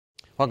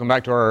Welcome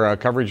back to our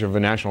coverage of the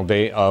National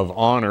Day of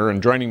Honor.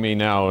 And joining me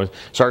now is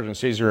Sergeant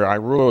Cesar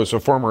Airulo, is a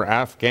former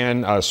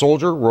Afghan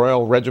soldier,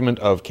 Royal Regiment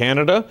of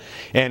Canada,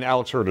 and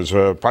Alex Hurd is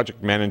a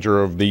project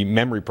manager of the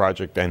Memory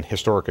Project and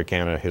Historica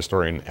Canada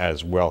historian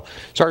as well.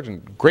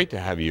 Sergeant, great to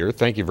have you here.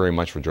 Thank you very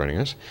much for joining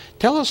us.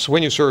 Tell us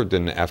when you served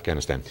in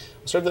Afghanistan.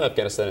 I served in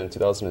Afghanistan in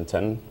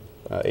 2010,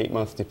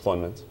 8-month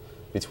deployment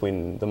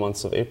between the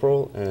months of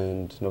April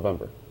and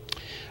November.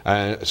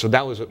 So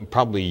that was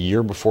probably a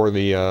year before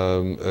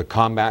the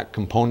combat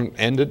component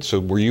ended. So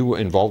were you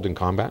involved in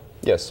combat?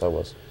 Yes, I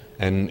was.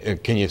 And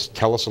can you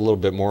tell us a little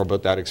bit more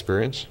about that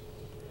experience?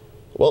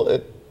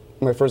 Well,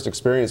 my first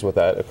experience with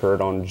that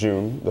occurred on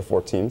June the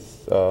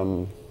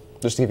 14th.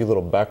 Just to give you a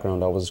little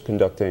background, I was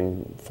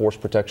conducting force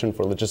protection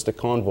for logistic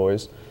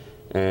convoys,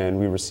 and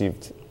we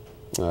received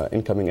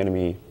incoming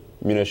enemy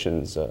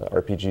munitions,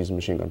 RPGs and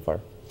machine gun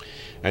fire.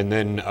 And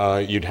then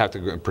you'd have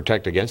to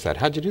protect against that.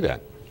 How'd you do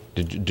that?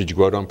 Did you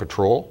go out on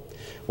patrol?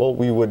 Well,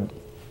 we would,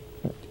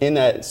 in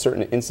that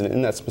certain incident,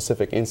 in that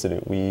specific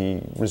incident,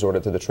 we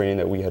resorted to the training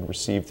that we had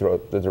received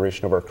throughout the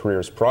duration of our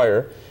careers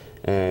prior,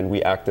 and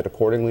we acted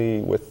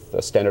accordingly with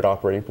standard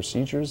operating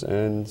procedures,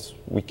 and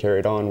we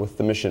carried on with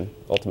the mission,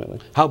 ultimately.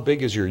 How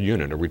big is your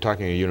unit? Are we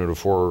talking a unit of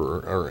 4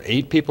 or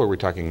 8 people, or are we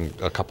talking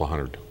a couple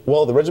hundred?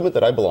 Well, the regiment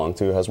that I belong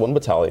to has 1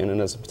 battalion,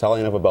 and it's a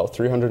battalion of about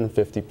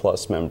 350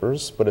 plus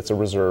members, but it's a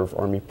reserve,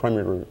 Army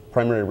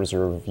primary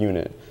reserve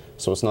unit.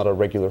 So it's not a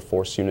regular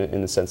force unit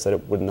in the sense that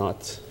it would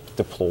not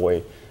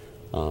deploy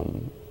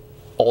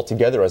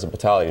altogether as a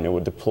battalion. It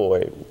would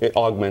deploy, it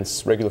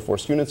augments regular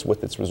force units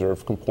with its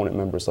reserve component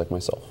members like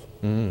myself.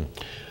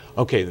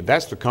 Okay,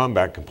 that's the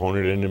combat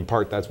component, and in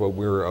part that's what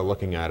we're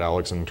looking at,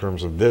 Alex, in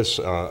terms of this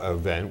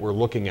event. We're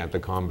looking at the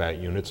combat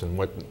units and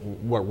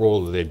what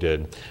role they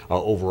did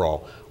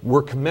overall.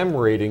 We're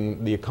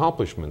commemorating the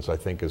accomplishments, I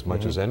think, as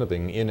much as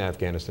anything in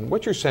Afghanistan.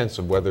 What's your sense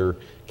of whether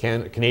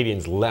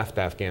Canadians left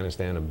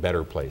Afghanistan a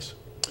better place?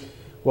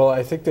 Well,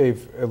 I think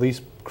they've at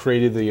least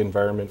created the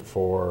environment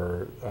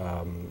for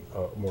a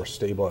more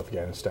stable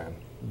Afghanistan,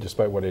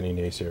 despite what any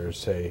naysayers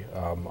say.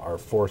 Our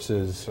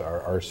forces, our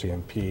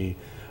RCMP,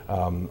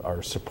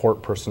 our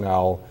support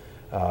personnel,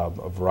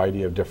 a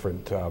variety of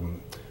different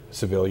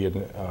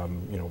civilian,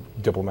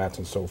 diplomats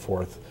and so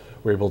forth,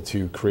 were able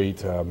to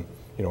create,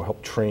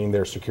 help train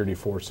their security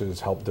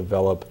forces, help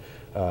develop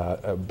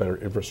a better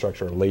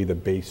infrastructure, lay the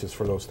basis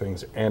for those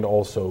things, and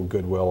also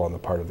goodwill on the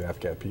part of the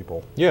Afghan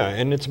people. Yeah,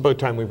 and it's about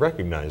time we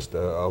recognized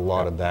a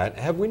lot of that.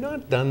 Have we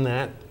not done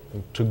that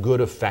to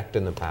good effect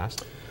in the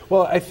past?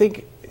 Well, I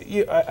think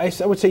I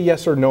would say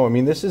yes or no. I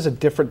mean, this is a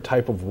different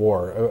type of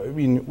war. I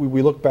mean,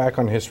 we look back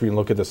on history and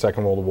look at the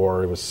Second World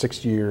War. It was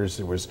 6 years.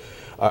 It was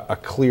a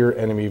clear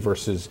enemy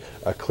versus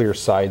a clear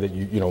side that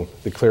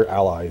the clear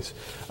allies.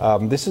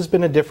 This has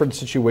been a different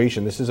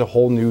situation. This is a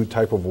whole new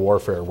type of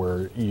warfare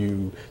where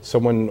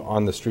someone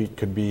on the street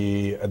could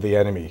be the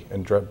enemy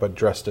but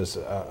dressed as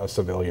a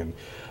civilian.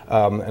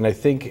 And I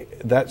think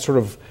that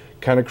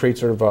kind of creates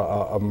sort of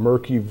a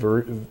murky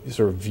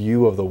sort of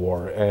view of the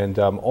war, and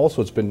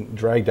also it's been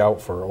dragged out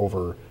for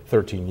over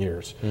 13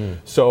 years.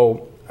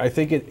 So I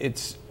think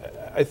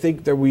I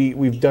think that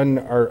we've done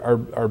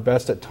our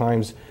best at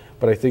times,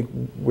 but I think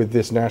with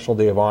this National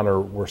Day of Honor,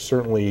 we're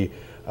certainly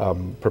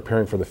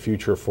preparing for the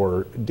future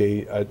for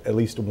at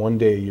least one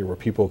day a year where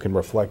people can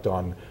reflect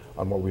on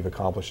what we've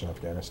accomplished in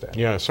Afghanistan.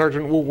 Yeah,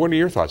 Sergeant, what are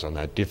your thoughts on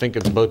that? Do you think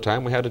it's about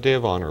time we had a Day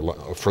of Honor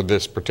for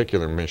this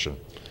particular mission?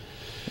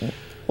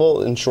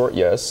 Well, in short,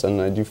 yes,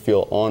 and I do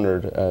feel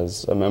honored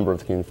as a member of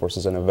the Canadian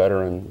Forces and a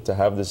veteran to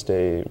have this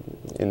day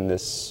in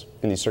these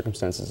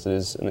circumstances.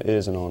 It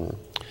is an honor.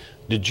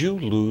 Did you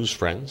lose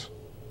friends?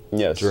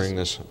 Yes. During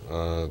this,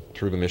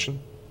 through the mission?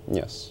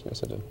 Yes,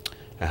 I did.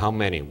 And how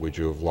many would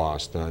you have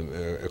lost?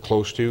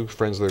 Close to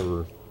friends that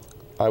were?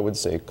 I would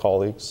say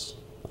colleagues,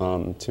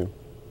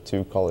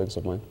 two colleagues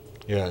of mine.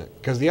 Yeah,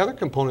 because the other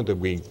component that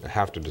we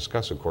have to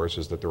discuss, of course,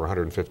 is that there were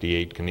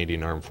 158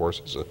 Canadian Armed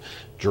Forces,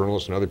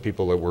 journalists and other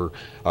people that were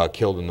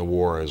killed in the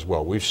war as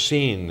well. We've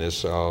seen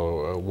this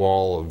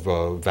wall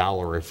of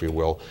valor, if you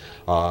will,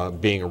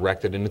 being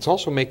erected, and it's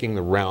also making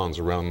the rounds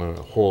around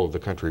the whole of the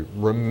country,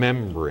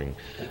 remembering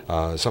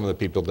some of the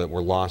people that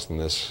were lost in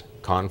this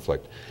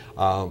conflict.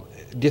 Do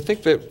you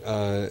think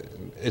that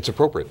it's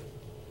appropriate?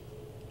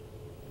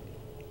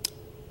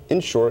 In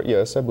short,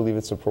 yes, I believe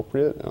it's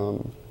appropriate.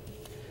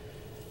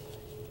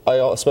 I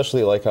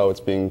especially like how it's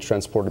being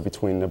transported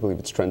between, I believe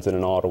it's Trenton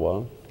and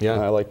Ottawa. Yeah.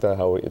 I like that,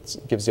 how it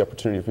gives the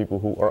opportunity for people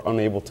who are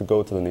unable to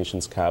go to the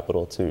nation's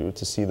capital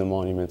to see the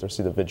monument or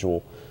see the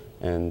vigil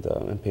and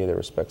pay their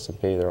respects and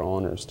pay their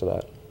honors to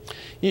that.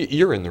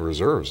 You're in the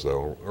reserves,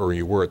 though, or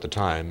you were at the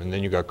time, and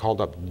then you got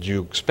called up. Did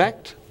you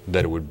expect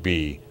that it would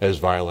be as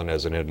violent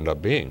as it ended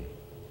up being?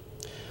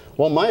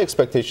 Well, my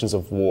expectations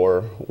of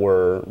war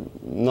were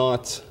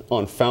not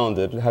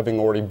unfounded, having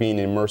already been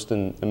immersed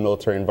in a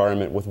military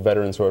environment with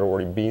veterans who had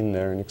already been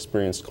there and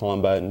experienced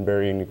combat in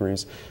varying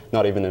degrees,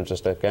 not even in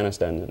just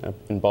Afghanistan,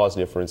 in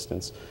Bosnia, for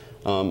instance.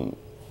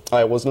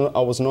 I was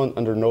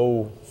under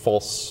no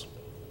false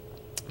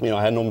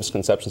I had no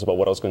misconceptions about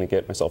what I was going to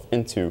get myself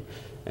into.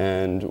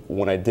 And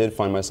when I did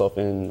find myself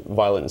in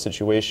violent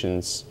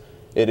situations,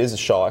 it is a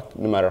shock,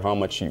 no matter how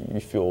much you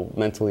feel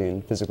mentally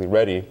and physically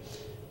ready.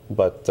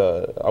 But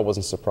I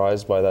wasn't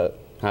surprised by that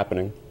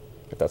happening,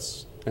 if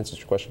that's answers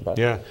your question, Pat.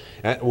 Yeah,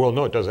 well,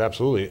 no, it does,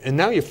 absolutely. And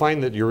now you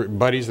find that your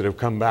buddies that have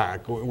come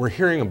back, we're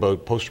hearing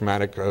about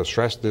post-traumatic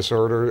stress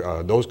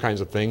disorder, those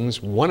kinds of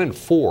things. 1 in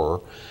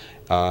 4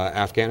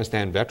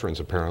 Afghanistan veterans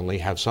apparently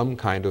have some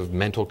kind of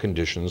mental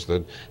conditions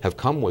that have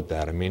come with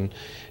that. I mean,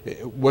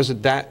 was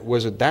it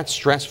that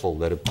stressful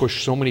that it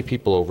pushed so many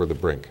people over the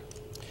brink?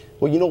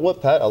 Well, you know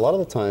what, Pat? A lot of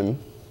the time,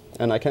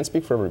 and I can't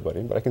speak for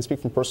everybody, but I can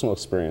speak from personal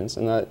experience,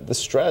 and that the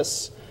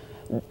stress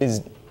is,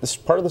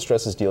 part of the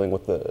stress is dealing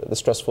with the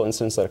stressful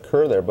incidents that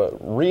occur there, but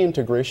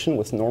reintegration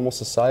with normal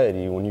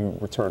society when you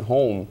return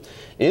home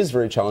is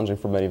very challenging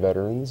for many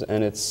veterans,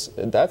 and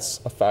that's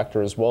a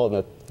factor as well, and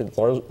that it's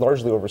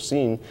largely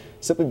overseen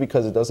simply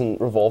because it doesn't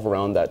revolve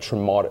around that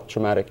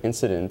traumatic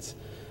incident.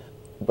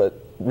 But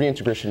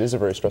reintegration is a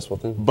very stressful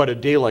thing. But a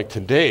day like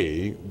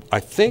today, I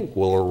think,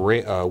 will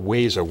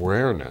raise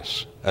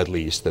awareness, at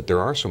least, that there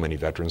are so many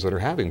veterans that are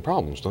having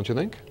problems, don't you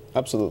think?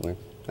 Absolutely.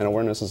 And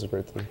awareness is a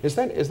great thing. Is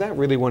that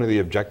really one of the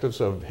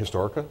objectives of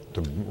Historica,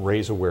 to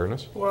raise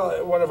awareness?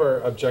 Well, one of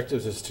our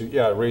objectives is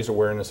to raise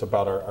awareness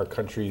about our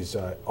country's,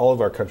 all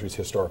of our country's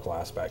historical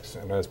aspects,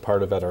 and as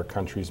part of that, our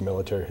country's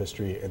military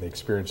history and the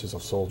experiences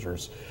of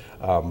soldiers,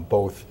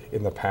 both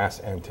in the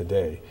past and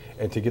today,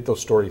 and to get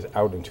those stories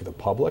out into the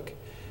public,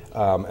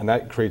 and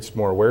that creates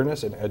more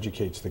awareness and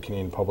educates the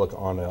Canadian public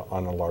on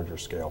a larger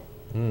scale.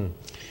 Mm.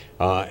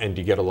 And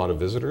do you get a lot of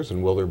visitors,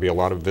 and will there be a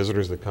lot of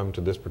visitors that come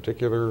to this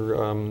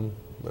particular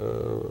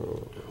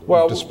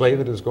display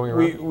that is going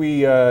around?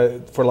 We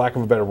for lack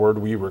of a better word,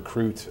 we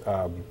recruit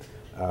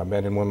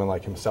men and women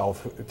like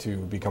himself to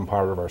become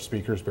part of our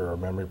Speakers Bureau, our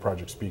Memory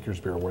Project Speakers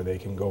Bureau, where they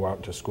can go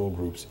out to school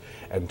groups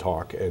and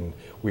talk. And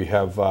we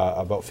have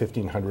about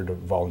 1,500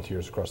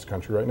 volunteers across the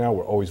country right now.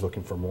 We're always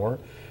looking for more,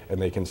 and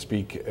they can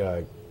speak,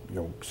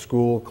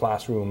 school,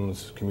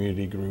 classrooms,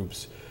 community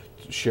groups,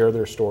 share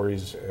their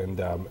stories, and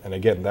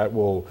again, that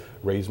will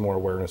raise more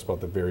awareness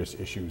about the various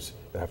issues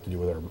that have to do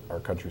with our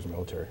country's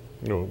military.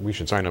 We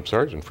should sign up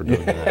Sergeant for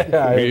doing that.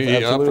 Yeah,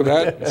 you up for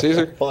that,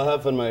 Caesar? Well, I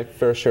have had my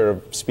fair share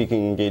of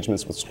speaking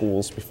engagements with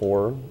schools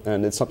before,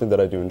 and it's something that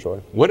I do enjoy.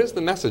 What is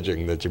the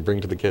messaging that you bring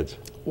to the kids?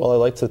 Well, I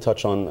like to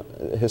touch on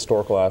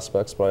historical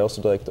aspects, but I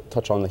also like to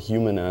touch on the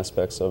human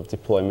aspects of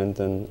deployment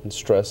and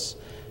stress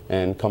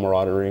and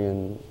camaraderie,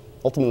 and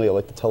ultimately I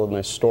like to tell a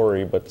nice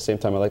story, but at the same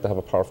time I like to have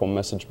a powerful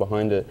message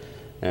behind it.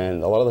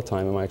 And a lot of the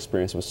time in my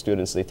experience with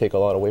students, they take a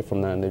lot away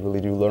from that, and they really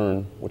do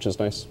learn, which is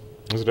nice.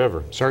 Is it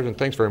ever? Sergeant,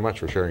 thanks very much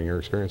for sharing your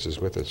experiences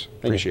with us.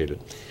 Appreciate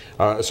it.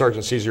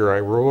 Sergeant Caesar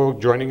Iroa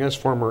joining us,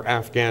 former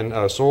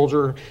Afghan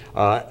soldier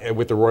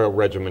with the Royal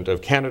Regiment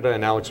of Canada,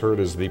 and Alex Hurd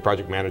is the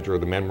project manager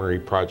of the Memory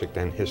Project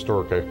and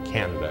Historica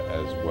Canada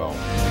as well.